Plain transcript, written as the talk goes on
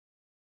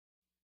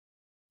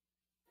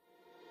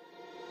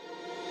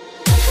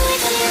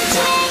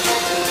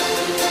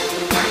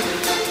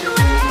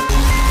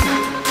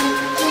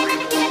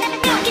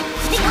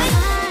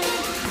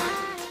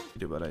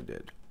but I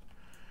did.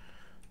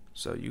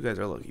 So you guys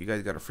are lucky. You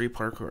guys got a free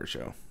parkour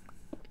show.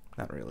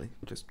 Not really.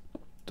 Just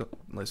don't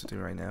listen to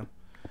me right now.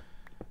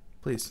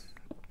 Please.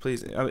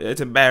 Please.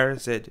 It's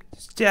embarrassing.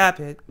 Stop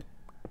it.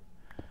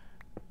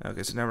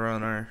 Okay, so now we're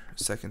on our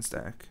second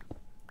stack.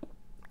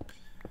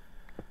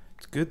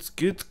 It's good, it's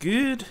good, it's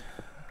good.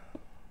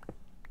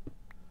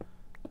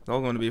 It's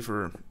all going to be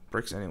for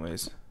bricks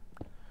anyways.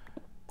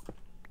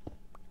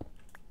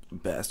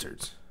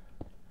 Bastards.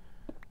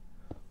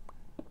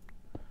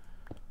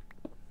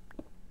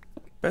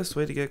 Best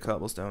way to get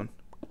cobblestone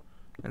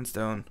and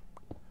stone.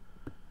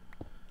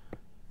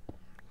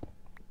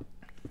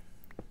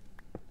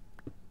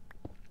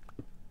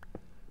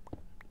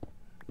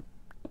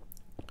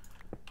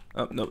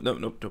 Oh, nope, nope,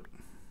 nope, nope.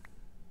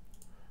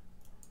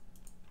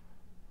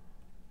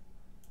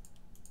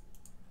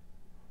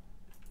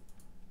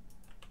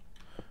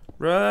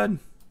 Run!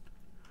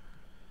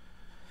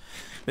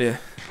 But yeah,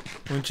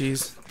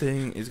 Winchy's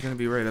thing is going to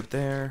be right up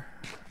there.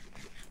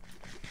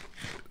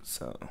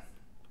 So,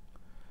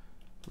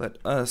 let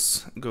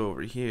us go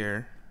over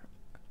here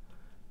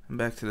and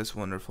back to this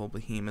wonderful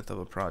behemoth of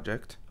a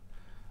project.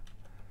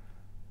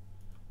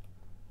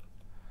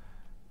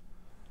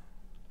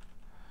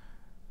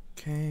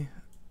 Okay.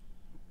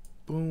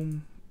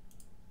 Boom.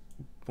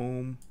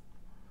 Boom.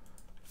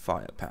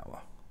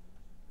 Firepower.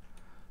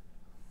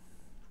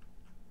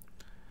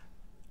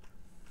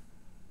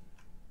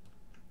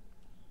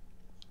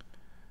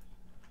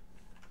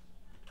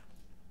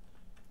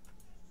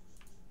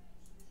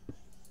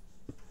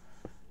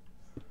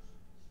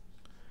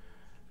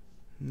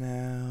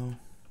 Now,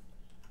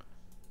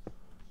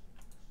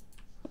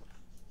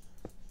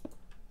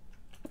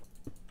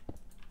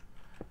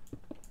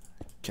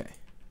 okay.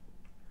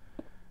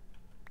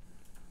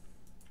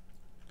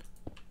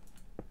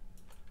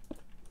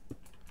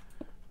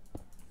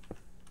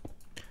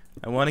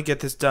 I want to get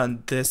this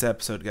done this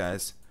episode,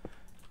 guys.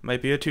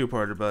 Might be a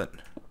two-parter, but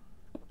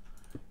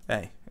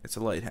hey, it's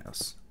a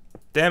lighthouse.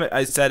 Damn it,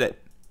 I said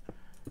it.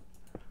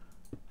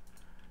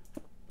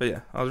 But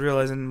yeah, I was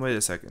realizing, wait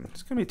a second,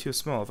 it's gonna be too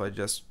small if I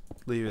just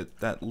leave it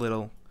that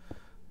little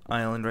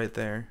island right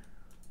there.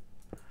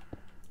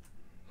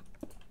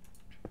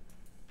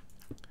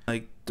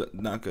 Like,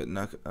 not good,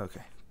 not good,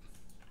 okay.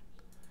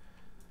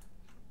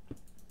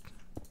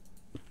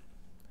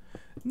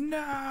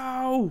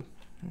 No!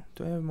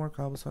 Do I have more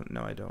cobblestone?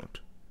 No, I don't.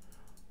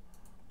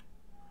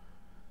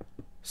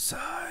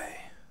 Sigh.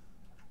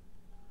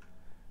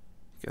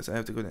 Guess I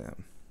have to go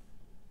down.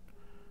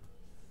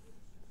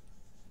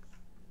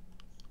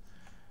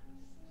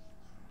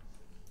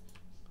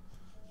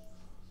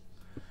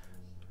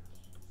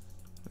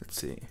 Let's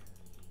see.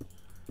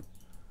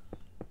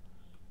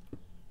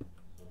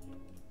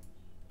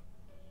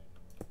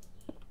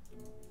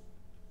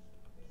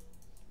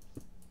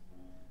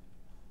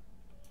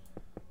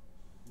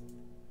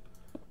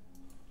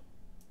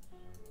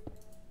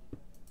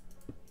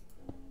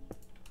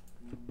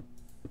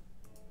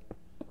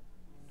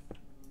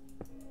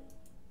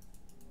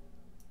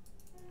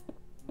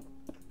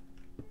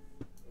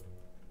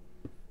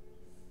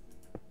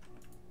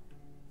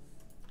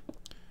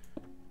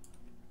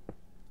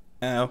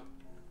 Ow.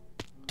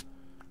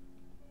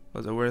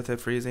 Was it worth it,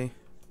 Freezy?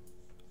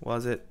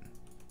 Was it?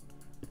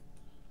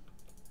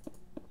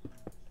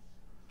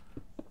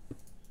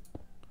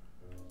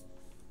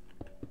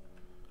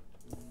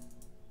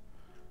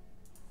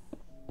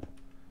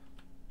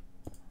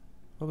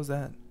 What was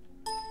that?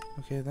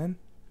 Okay then.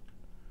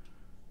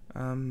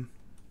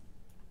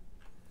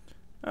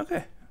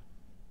 Okay.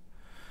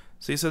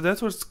 See, so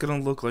that's what it's gonna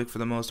look like for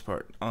the most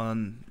part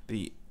on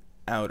the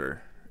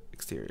outer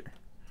exterior.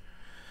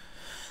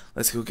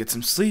 Let's go get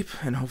some sleep,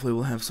 and hopefully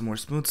we'll have some more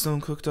smooth stone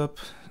cooked up,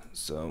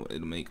 so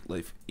it'll make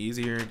life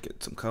easier.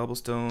 Get some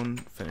cobblestone,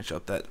 finish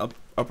up that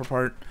upper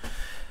part,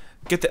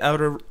 get the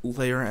outer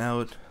layer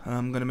out.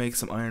 I'm gonna make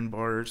some iron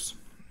bars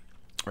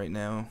right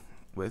now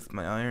with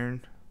my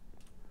iron.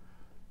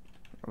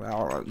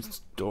 Wow,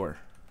 door.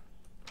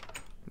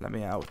 Let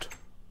me out.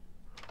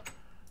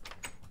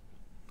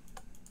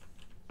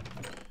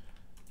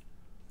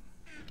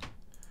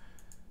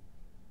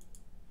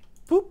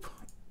 Boop.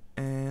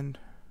 And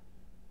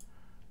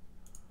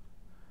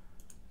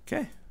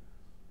okay.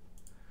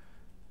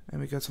 And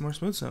we got some more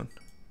smooth stone.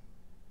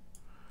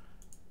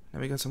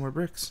 Now we got some more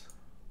bricks.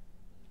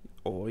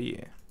 Oh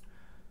yeah.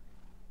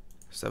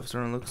 Stuff's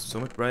starting to look so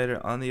much brighter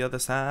on the other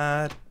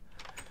side.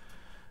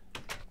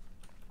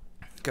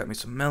 Got me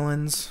some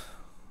melons.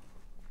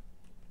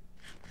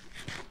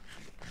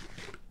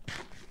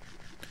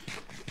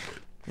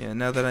 Yeah,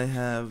 now that I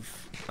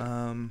have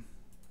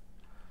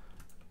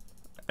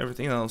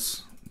everything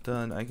else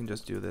done, I can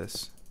just do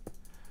this.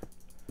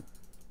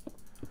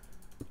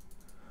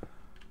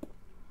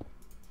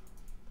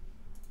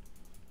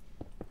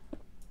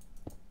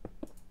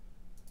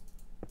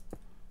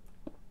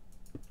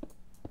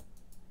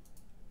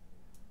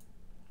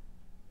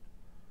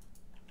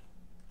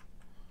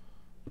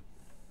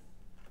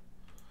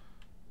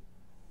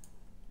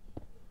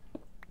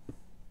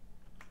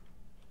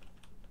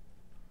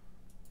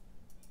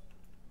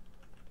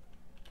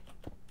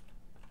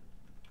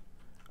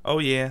 Oh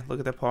yeah, look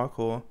at that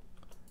parkour.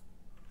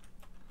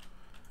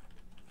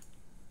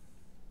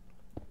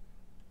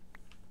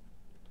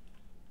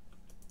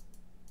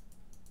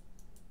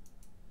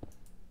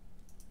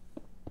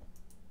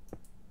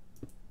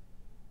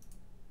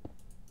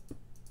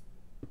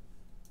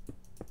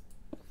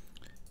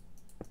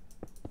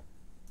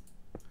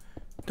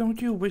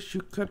 Don't you wish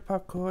you could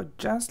parkour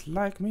just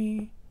like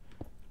me?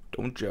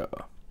 Don't ya?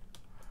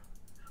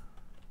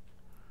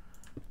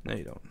 No,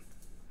 you don't.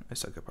 I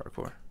suck at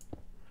parkour.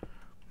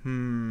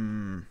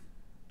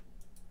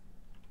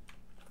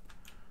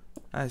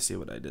 I see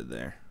what I did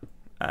there.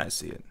 I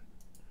see it.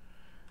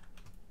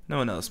 No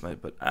one else might,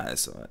 but I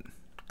saw it.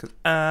 'Cause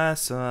I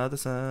saw the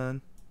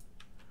sun.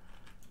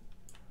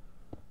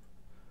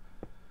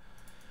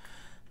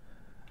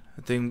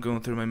 I think I'm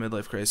going through my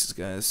midlife crisis,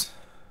 guys.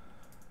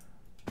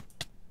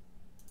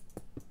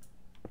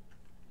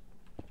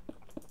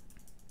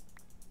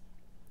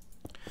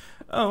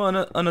 Oh,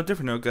 on a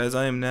different note, guys,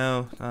 I am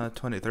now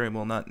 23.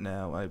 Well, not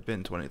now. I've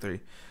been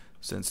 23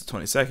 since the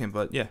 22nd,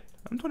 but yeah,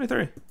 I'm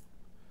 23.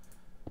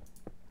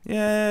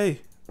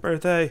 Yay!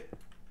 Birthday!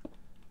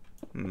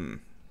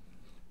 We're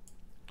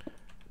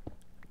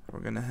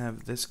gonna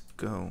have this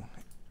go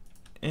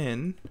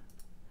in.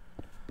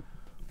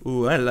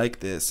 Ooh, I like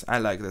this. I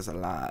like this a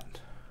lot.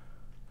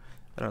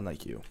 I don't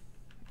like you.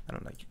 I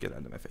don't like you. Get out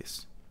of my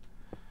face.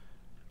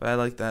 But I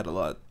like that a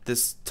lot.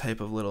 This type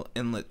of little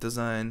inlet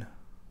design.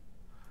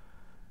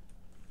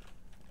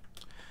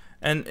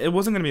 And it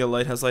wasn't going to be a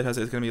lighthouse. It's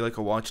going to be like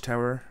a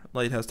watchtower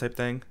lighthouse type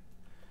thing.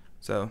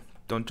 So,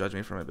 don't judge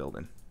me for my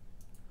building.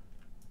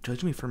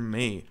 Judge me for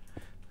me.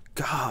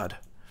 God.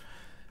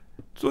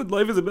 That's what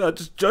life is about.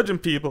 Just judging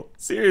people.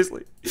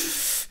 Seriously.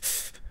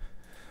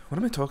 What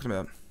am I talking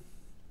about?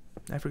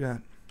 I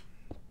forgot.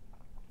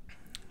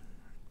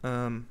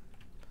 Oh,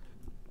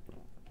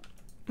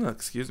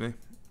 excuse me.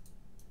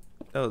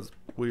 That was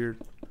weird.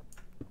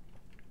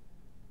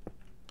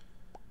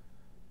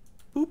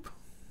 Boop.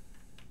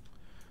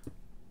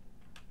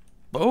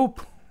 Boop.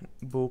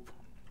 Boop.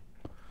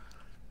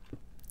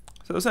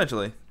 So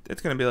essentially,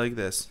 it's going to be like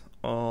this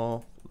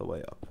all the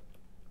way up.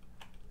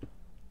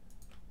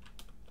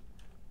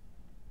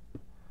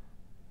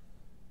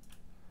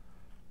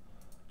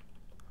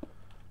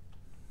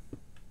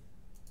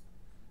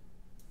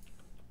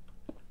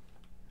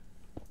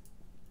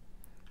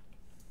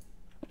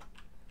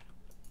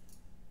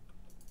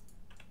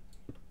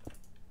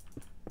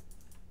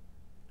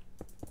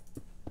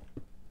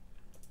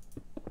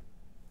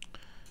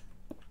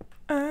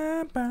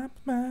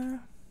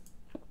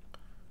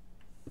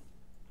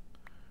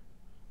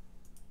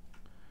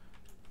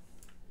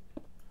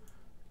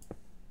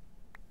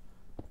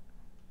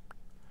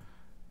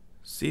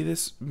 See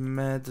this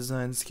mad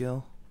design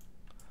skill?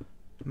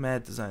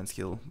 Mad design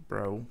skill,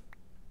 bro.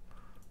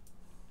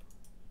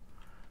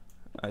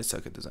 I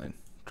suck at design.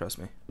 Trust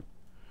me.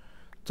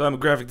 So I'm a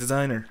graphic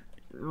designer.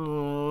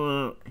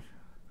 Punlicious.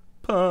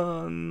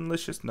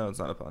 No, it's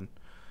not a pun.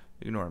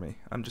 Ignore me.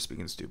 I'm just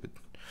speaking stupid.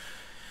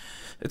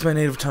 It's my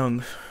native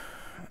tongue.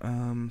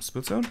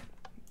 Smooth zone?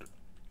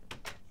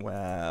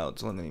 Wow,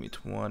 it's only gonna be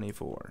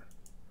 24.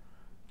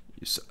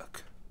 You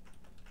suck.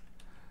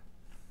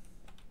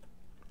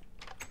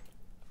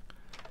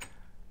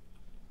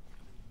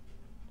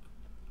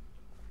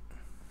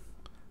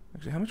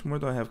 Actually, how much more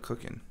do I have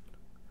cooking?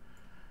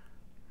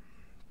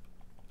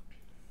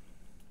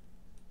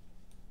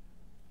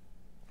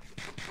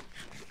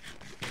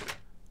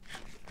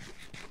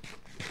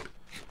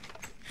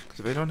 Because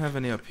if I don't have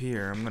any up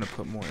here, I'm going to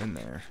put more in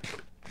there.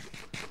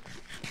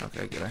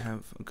 Okay, good. I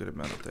have a good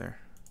amount up there.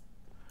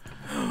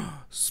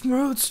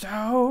 Smooth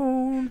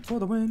stone for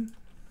the win.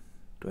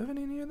 Do I have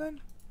any in here then?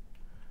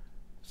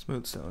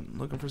 Smooth stone.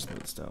 Looking for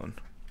smooth stone.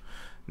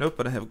 Nope,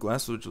 but I have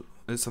glass, which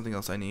is something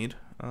else I need.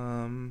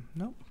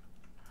 Nope.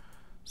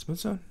 Smooth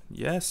stone?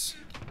 Yes.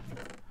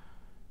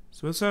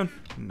 Smooth stone?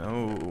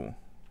 No.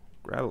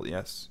 Gravel?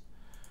 Yes.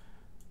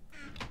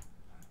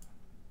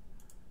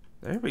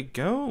 There we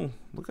go.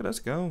 Look at us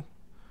go.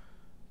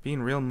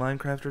 Being real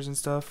Minecrafters and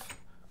stuff.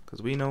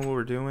 Because we know what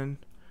we're doing.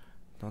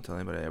 Don't tell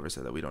anybody I ever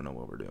said that we don't know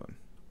what we're doing.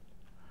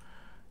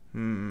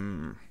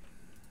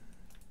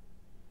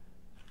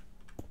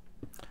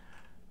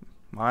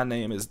 My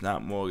name is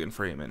not Morgan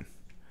Freeman.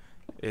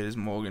 It is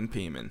Morgan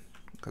Peeman.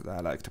 Because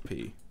I like to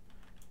pee.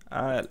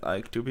 I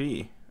like to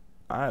pee.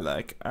 I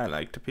like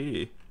to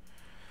pee.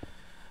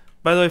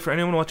 By the way, for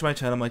anyone watching my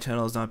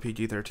channel is not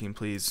PG-13,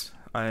 please.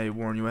 I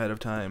warn you ahead of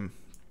time.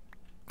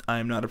 I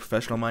am not a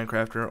professional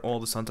Minecrafter. All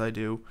the stunts I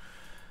do,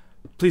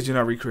 please do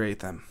not recreate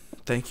them.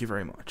 Thank you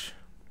very much.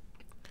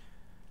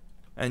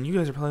 And you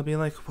guys are probably being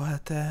like,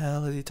 what the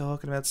hell is he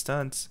talking about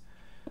stunts?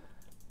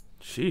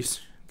 Jeez,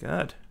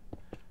 God.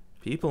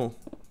 People,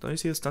 don't you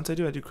see the stunts I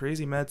do? I do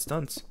crazy mad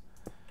stunts.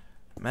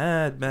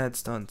 Mad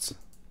stunts.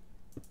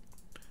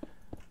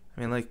 I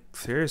mean, like,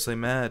 seriously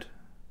mad.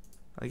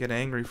 I get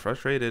angry,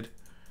 frustrated.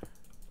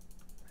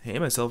 I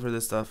hate myself for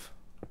this stuff.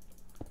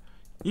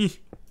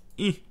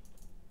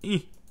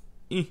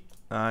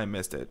 I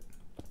missed it.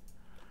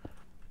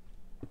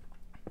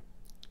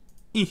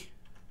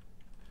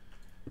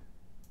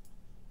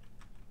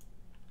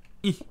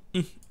 Oh,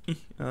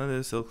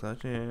 there's silk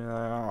touch.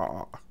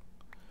 Yeah.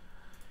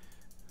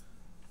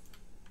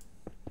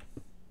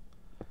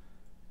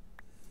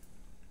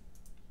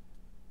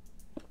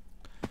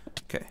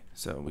 Okay,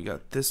 so we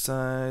got this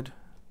side,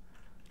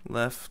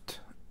 left,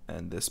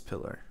 and this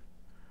pillar.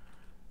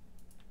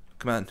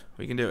 Come on,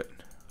 we can do it.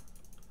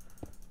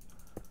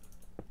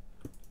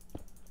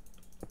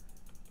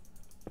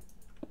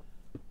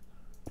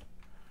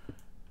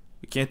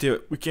 We can't do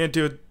it. We can't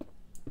do it.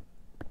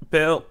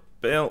 Bill.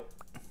 Bill.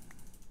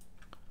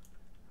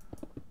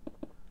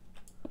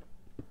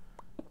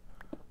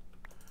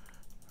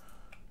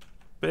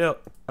 Bill.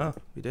 Oh,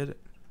 we did it.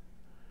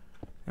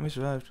 And we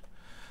survived.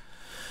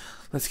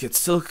 Let's get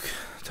silk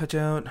touch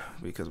out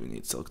because we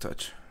need silk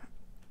touch.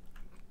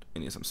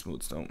 We need some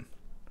smooth stone.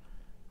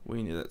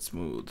 We need that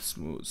smooth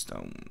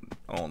stone.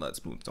 All that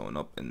smooth stone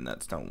up in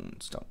that stone.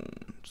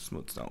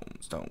 Smooth stone.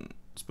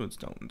 Smooth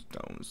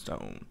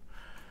stone.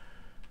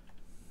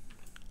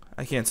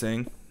 I can't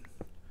sing.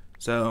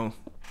 So,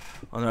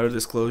 another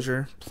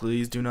disclosure,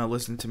 please do not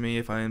listen to me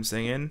if I am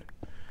singing.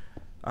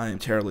 I am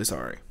terribly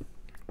sorry.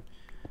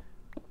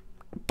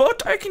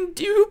 But I can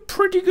do a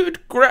pretty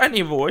good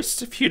granny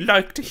voice if you'd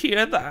like to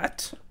hear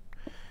that.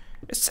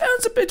 It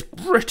sounds a bit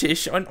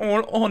British in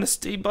all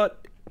honesty,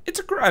 but it's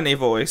a granny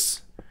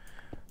voice.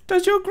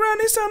 Does your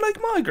granny sound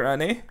like my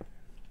granny?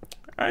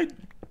 I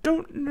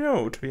don't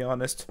know, to be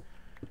honest.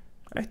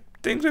 I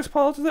think there's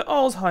part of the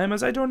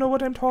Alzheimer's. I don't know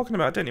what I'm talking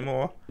about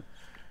anymore.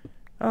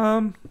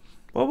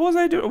 What was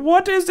I doing?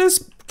 What is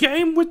this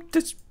game with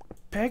this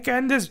pick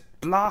and this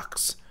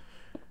blocks?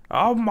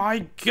 Oh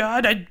my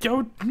god, I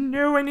don't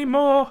know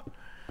anymore.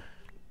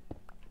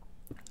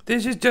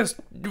 This is just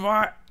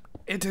what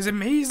it is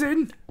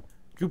amazing.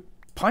 You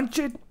punch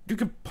it, you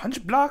can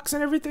punch blocks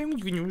and everything.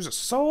 You can use a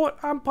sword.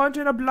 I'm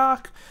punching a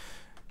block.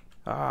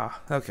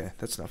 Okay,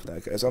 that's enough of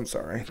that, guys. I'm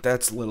sorry.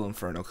 That's Little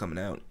Inferno coming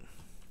out.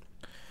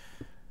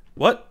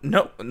 What?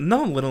 No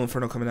Little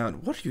Inferno coming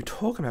out. What are you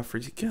talking about,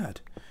 Freezy?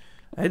 God.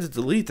 I had to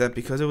delete that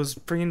because it was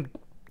freaking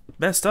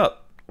messed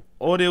up.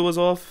 Audio was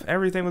off.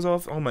 Everything was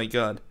off. Oh my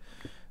god.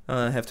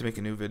 I have to make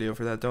a new video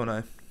for that, don't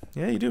I?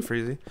 Yeah, you do,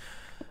 Freezy.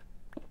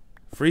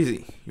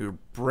 Freezy, you're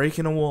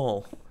breaking a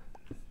wall.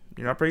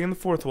 You're not breaking the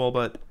fourth wall,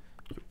 but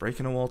you're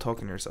breaking a wall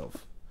talking to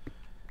yourself.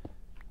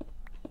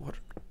 What?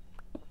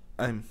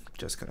 I'm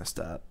just gonna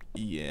stop.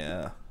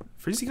 Yeah.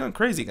 Freezy going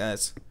crazy,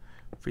 guys.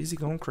 Freezy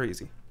going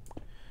crazy.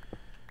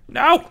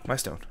 No! My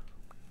stone.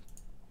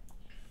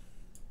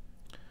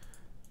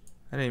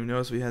 I didn't even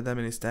notice we had that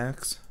many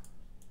stacks.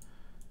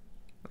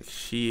 Like,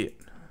 shit.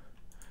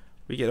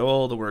 We get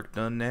all the work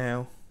done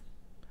now.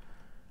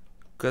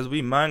 Because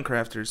we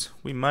Minecrafters.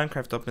 We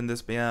Minecraft up in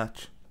this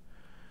biatch.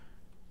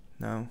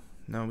 No,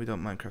 we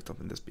don't Minecraft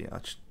up in this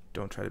biatch.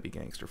 Don't try to be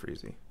gangster,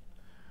 Freezy.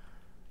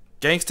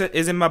 Gangster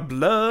is in my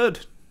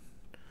blood.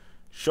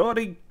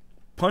 Shorty,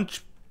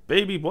 punch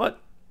baby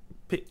what?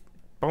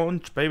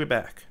 Punch baby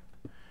back.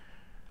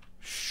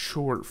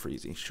 Sure,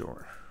 Freezy,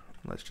 sure.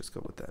 Let's just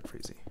go with that,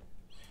 Freezy.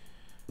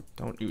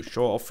 Don't you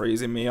sure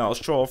Freezy me, I'll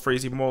sure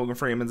Freezy Morgan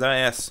Freeman's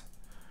ass.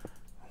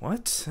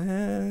 What?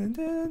 I'm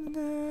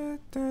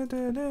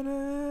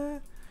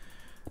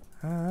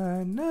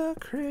not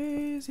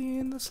crazy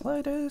in the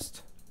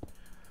slightest.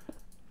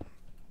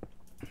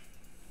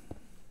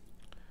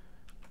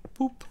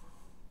 Boop.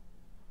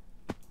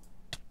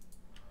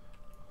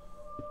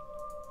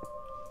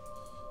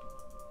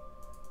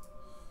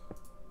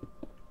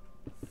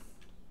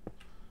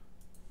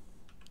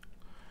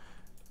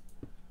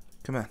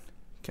 Come on.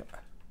 Come on.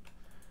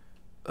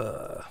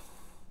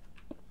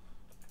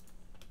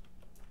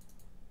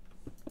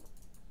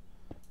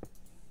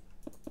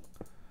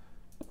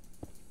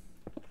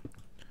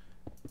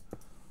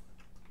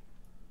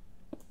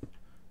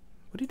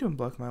 What are you doing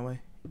blocking my way,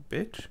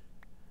 bitch?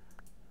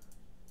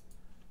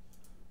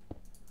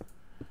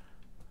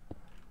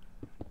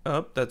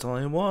 Oh, that's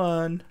only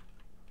one.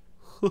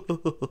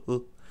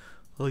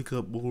 I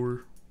got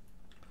more.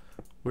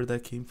 Where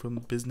that came from,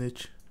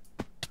 biznitch.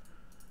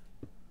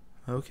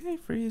 Okay,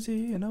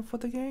 Freezy, enough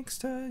with the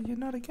gangsta. You're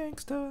not a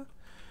gangsta.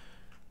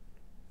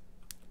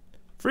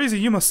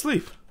 Freezy, you must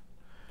sleep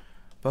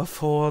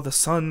before the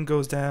sun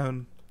goes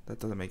down. That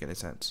doesn't make any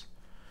sense.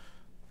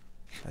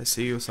 I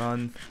see you,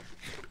 son.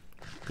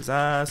 Because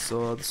I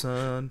saw the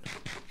sun.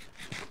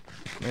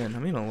 Man,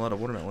 I'm eating a lot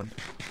of watermelon.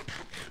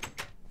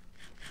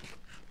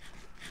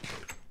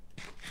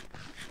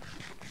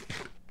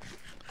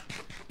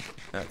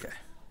 Okay.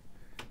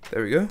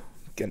 There we go.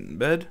 Getting in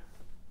bed.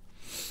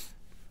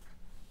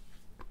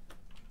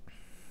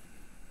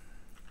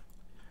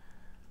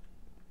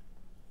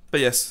 But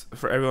yes,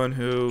 for everyone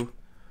who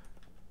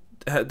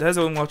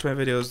hasn't watched my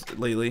videos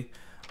lately,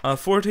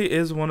 Forte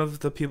is one of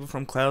the people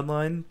from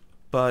Cloud9,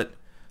 but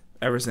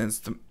ever since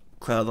the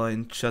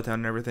Cloud9 shut down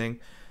and everything,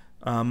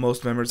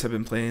 most members have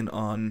been playing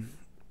on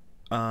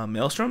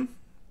Maelstrom.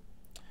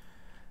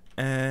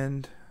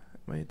 And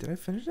wait, did I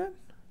finish that?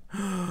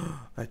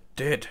 I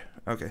did.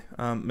 Okay.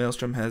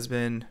 Maelstrom has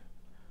been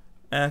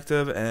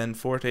active, and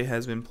Forte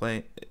has been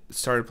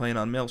started playing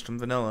on Maelstrom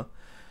Vanilla.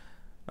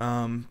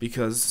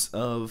 because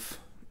of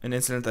an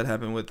incident that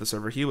happened with the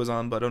server he was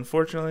on, but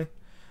unfortunately,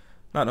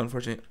 not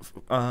unfortunately,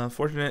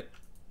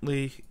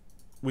 fortunately,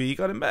 we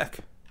got him back,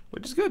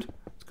 which is good.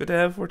 It's good to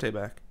have Forte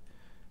back.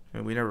 I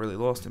mean, we never really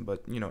lost him,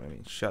 but you know what I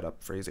mean. Shut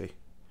up, Frazee.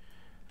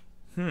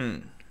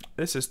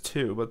 This is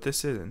 2, but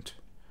this isn't.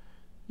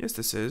 Yes,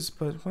 this is,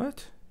 but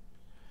what?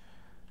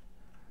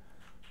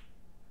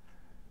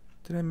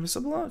 Did I miss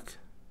a block?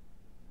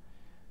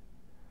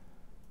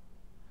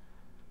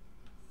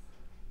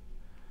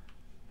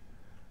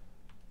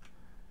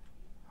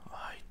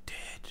 I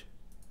did.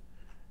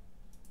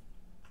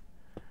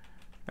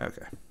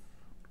 Okay.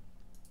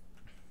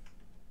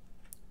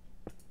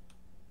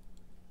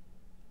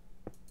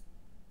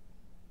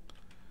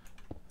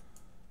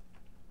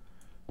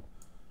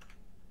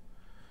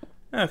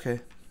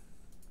 Okay.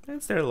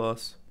 It's their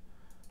loss.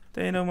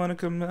 They don't want to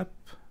come up.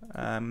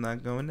 I'm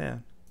not going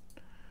down.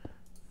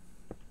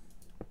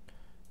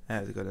 I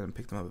have to go down and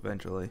pick them up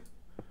eventually.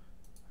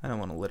 I don't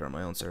want to litter on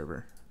my own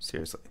server.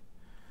 Seriously.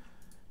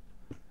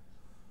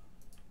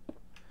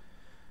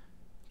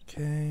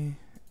 Okay.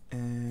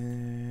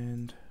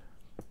 And...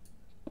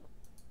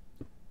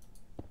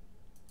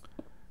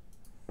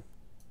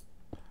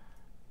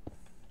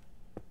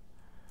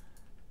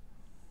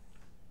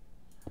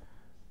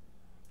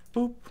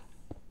 boop.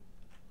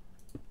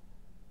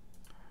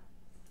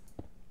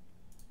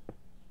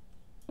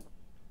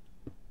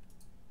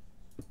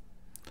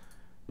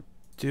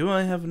 Do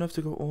I have enough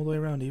to go all the way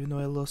around even though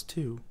I lost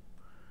 2?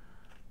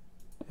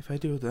 If I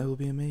do, I will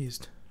be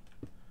amazed.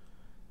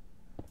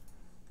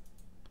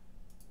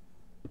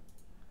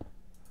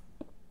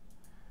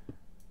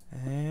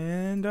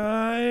 And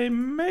I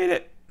made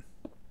it!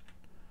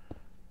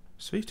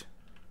 Sweet.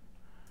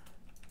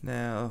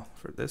 Now,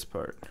 for this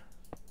part.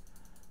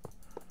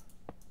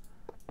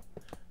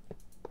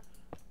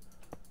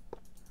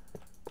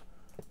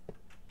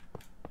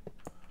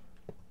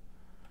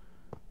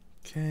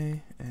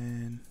 Okay,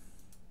 and...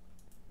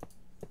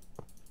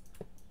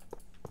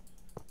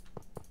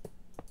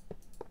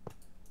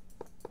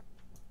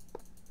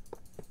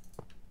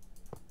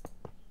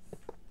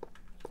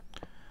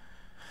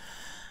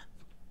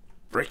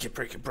 break it,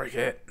 break it, break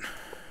it.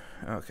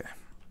 Okay.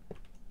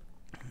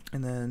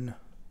 And then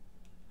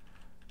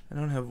I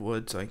don't have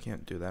wood, so I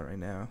can't do that right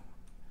now.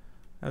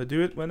 I'll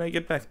do it when I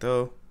get back,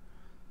 though.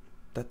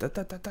 Dot dot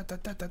dot dot dot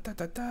dot dot dot dot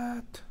dot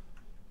dot.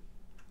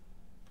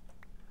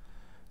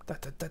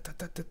 Dot dot dot dot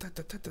dot dot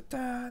dot dot dot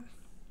dot.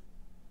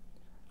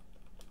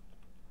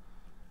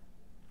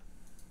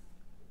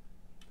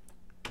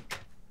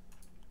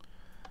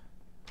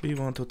 We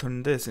want to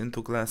turn this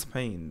into glass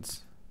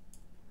panes,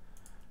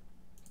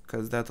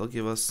 because that'll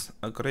give us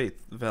a great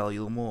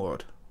value more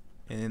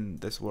in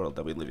this world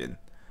that we live in.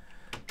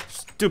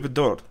 Stupid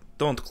door,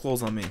 don't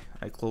close on me.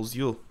 I close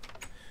you.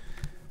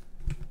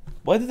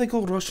 Why did I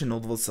go Russian all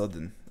of a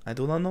sudden? I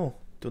do not know.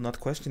 Do not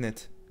question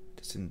it.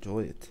 Just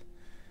enjoy it.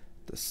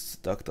 The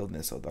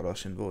seductiveness of the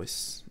Russian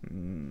voice.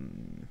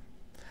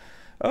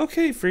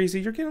 Okay,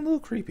 Freezy, you're getting a little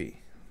creepy.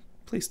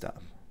 Please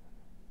stop.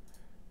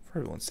 For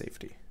everyone's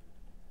safety.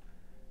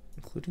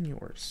 Including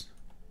yours.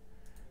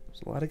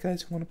 There's a lot of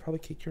guys who want to probably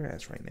kick your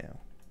ass right now.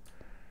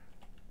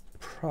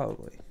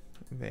 Probably.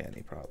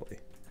 Vanny, probably.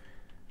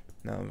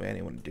 No,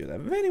 Vanny wouldn't do that.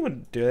 Vanny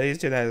wouldn't do that. He's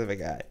too nice of a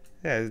guy.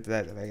 Yeah, he's too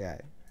nice of a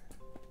guy.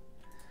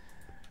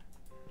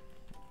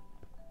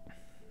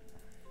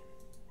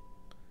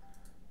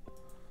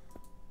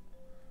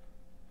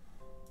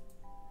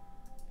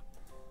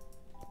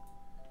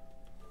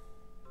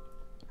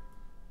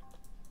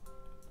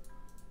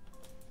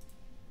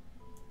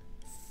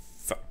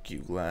 Fuck you,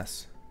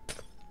 glass.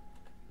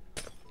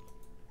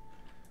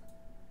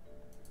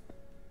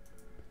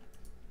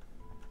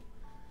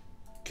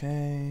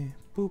 Okay,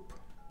 boop,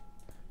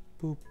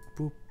 boop,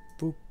 boop,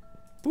 boop,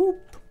 boop.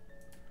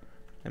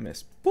 I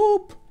missed.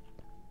 Boop,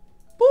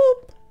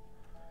 boop,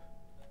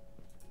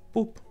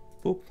 boop,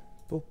 boop,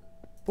 boop,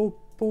 boop,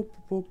 boop,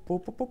 boop, boop,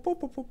 boop, boop,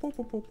 boop, boop,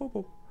 boop, boop, boop,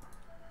 boop.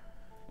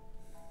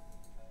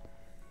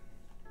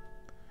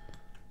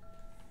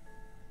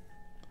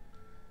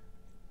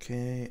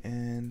 Okay,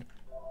 and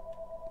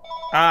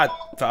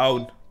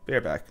phone. Be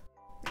right back.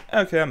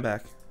 Okay, I'm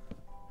back.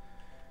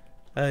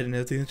 I didn't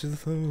have to answer the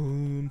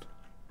phone.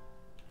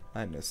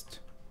 I missed.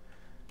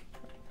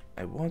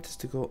 I want us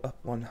to go up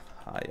one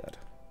higher.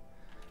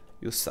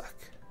 You suck.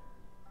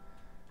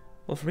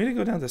 Well, for me to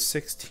go down to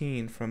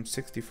 16 from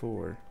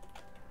 64,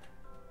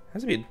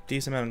 has to be a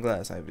decent amount of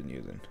glass I've been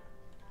using.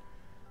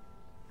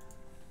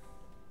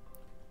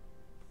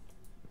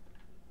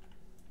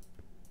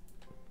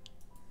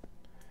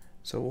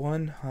 So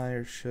one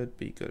higher should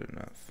be good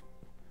enough.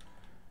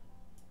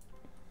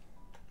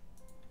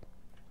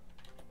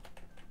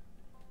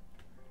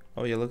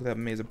 Oh yeah, look at that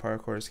amazing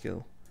parkour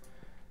skill.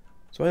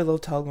 So I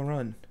love toggle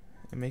run.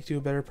 It makes you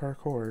a better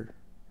parkour.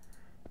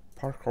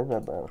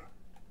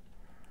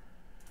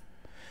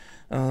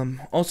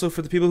 Also,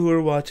 for the people who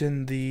are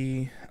watching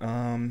the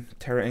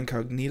Terra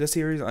Incognita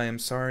series, I am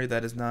sorry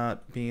that is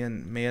not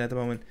being made at the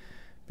moment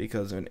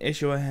because of an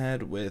issue I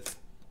had with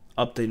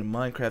updating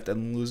Minecraft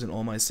and losing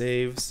all my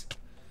saves.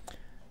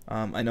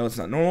 I know it's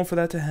not normal for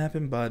that to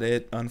happen, but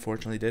it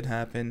unfortunately did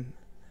happen.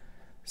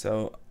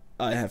 So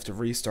I have to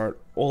restart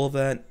all of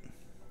that.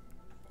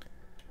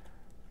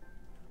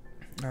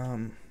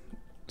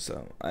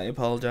 So I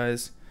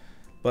apologize.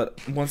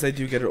 But once I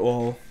do get it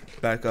all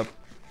back up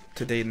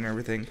to date and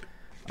everything,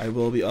 I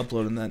will be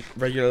uploading that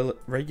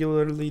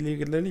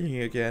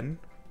regularly again.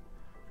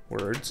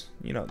 Words,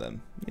 you know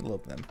them. You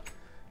love them.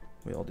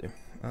 We all do.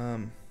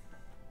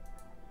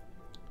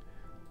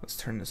 Let's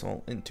turn this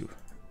all into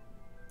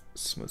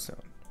smooth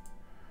stone.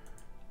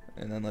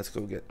 And then let's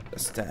go get a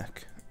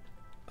stack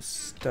of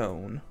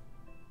stone.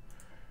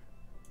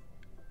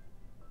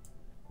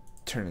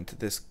 Turn into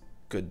this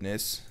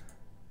goodness.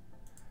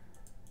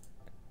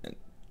 And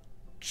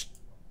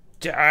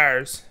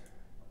stairs.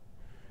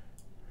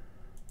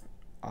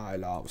 I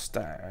love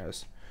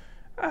stairs.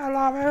 I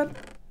love it.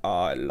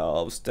 I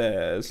love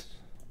stairs.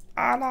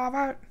 I love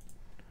it.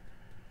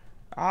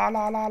 Ah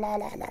la la la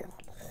la la.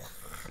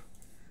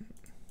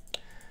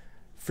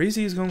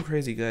 Freezy is going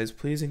crazy, guys.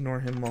 Please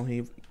ignore him while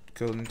he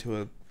goes into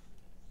a...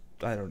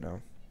 I don't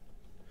know.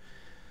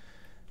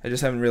 I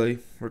just haven't really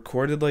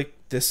recorded like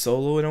this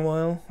solo in a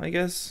while, I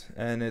guess.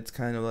 And it's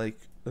kind of like,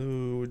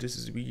 oh, this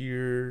is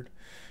weird.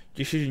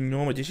 This isn't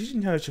normal. This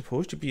isn't how it's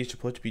supposed to be. It's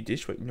supposed to be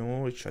this way.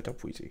 No, shut up,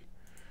 Freezy.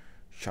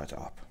 Shut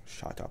up.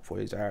 Shut up,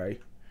 Freezy.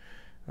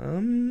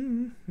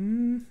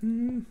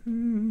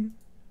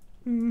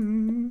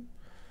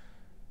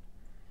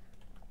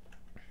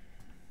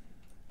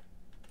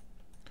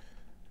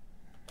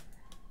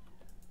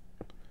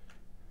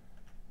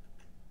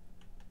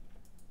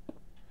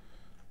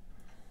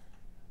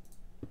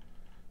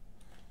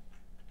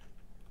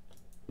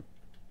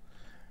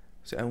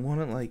 See, I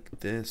want it like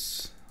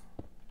this.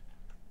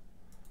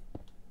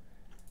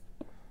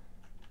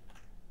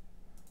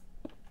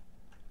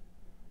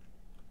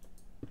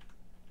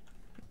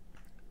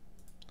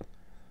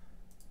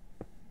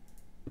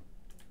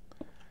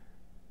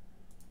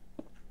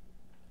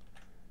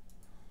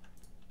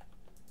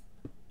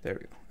 There we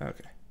go.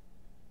 Okay.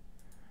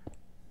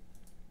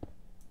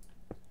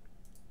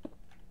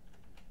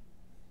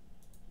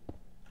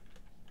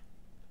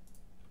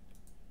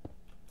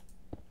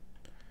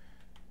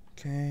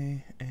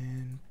 Okay,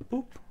 and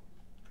boop.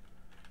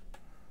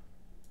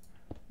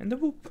 And the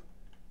boop.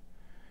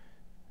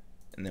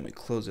 And then we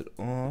close it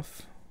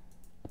off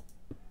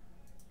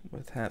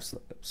with half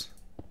slabs.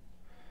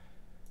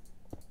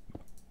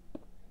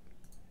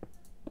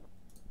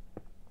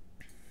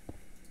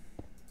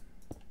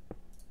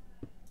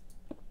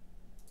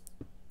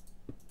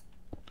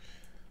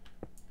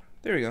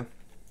 There we go.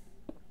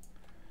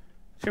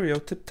 Here we go,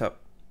 tip top.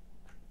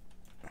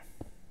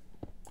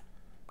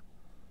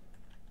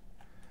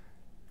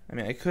 I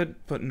mean, I could,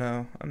 but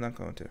no, I'm not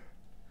going to.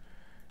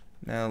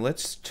 Now,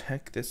 let's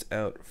check this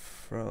out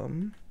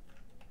from...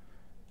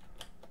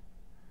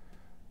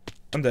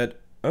 I'm dead.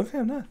 Okay,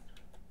 I'm not.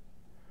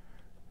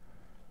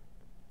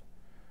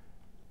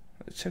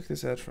 Let's check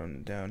this out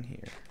from down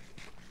here.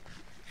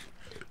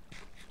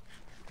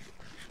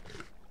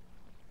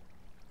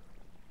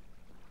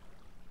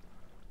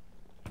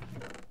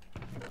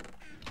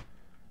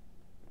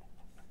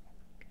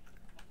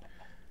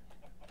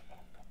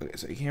 Okay,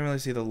 so you can't really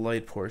see the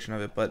light portion of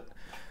it, but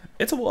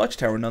it's a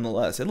watchtower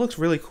nonetheless. It looks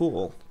really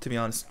cool, to be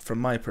honest, from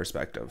my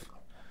perspective.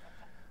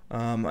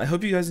 I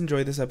hope you guys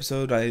enjoyed this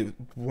episode. I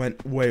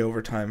went way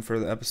over time for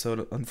the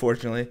episode,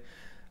 unfortunately.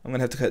 I'm going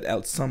to have to cut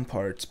out some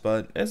parts,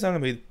 but it's not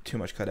going to be too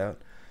much cut out.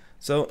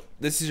 So,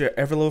 this is your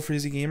Everlow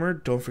Freezy Gamer.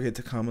 Don't forget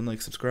to comment,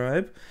 like,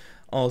 subscribe.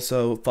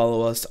 Also,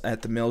 follow us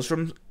at the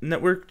Maelstrom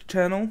Network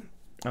channel.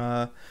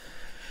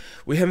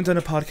 We haven't done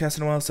a podcast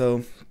in a while,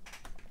 so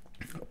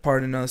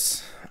pardon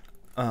us.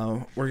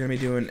 We're going to be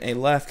doing a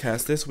laugh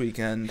cast this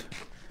weekend,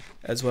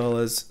 as well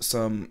as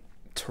some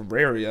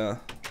Terraria,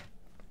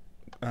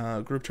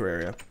 group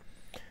Terraria.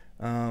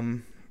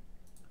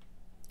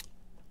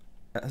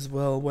 As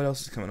well, what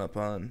else is coming up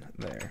on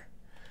there?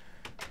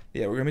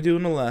 Yeah, we're going to be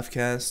doing a laugh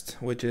cast,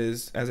 which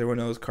is, as everyone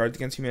knows, Cards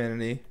Against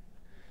Humanity.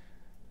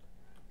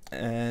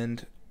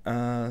 And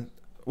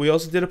we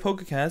also did a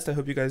Pokecast. I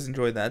hope you guys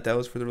enjoyed that. That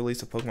was for the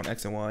release of Pokemon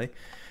X and Y,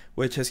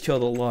 which has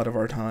killed a lot of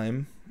our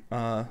time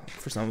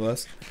for some of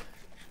us.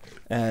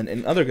 And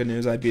in other good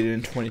news, I beat it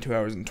in 22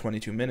 hours and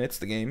 22 minutes,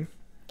 the game.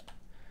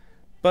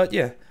 But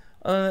yeah,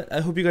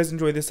 I hope you guys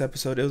enjoyed this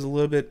episode. It was a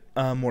little bit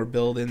more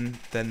build-in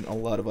than a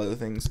lot of other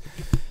things.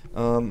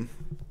 Not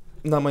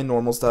my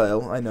normal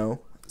style, I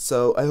know.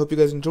 So I hope you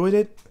guys enjoyed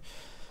it.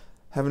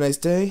 Have a nice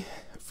day.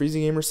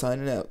 Freezy Gamer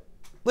signing out.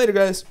 Later,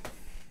 guys.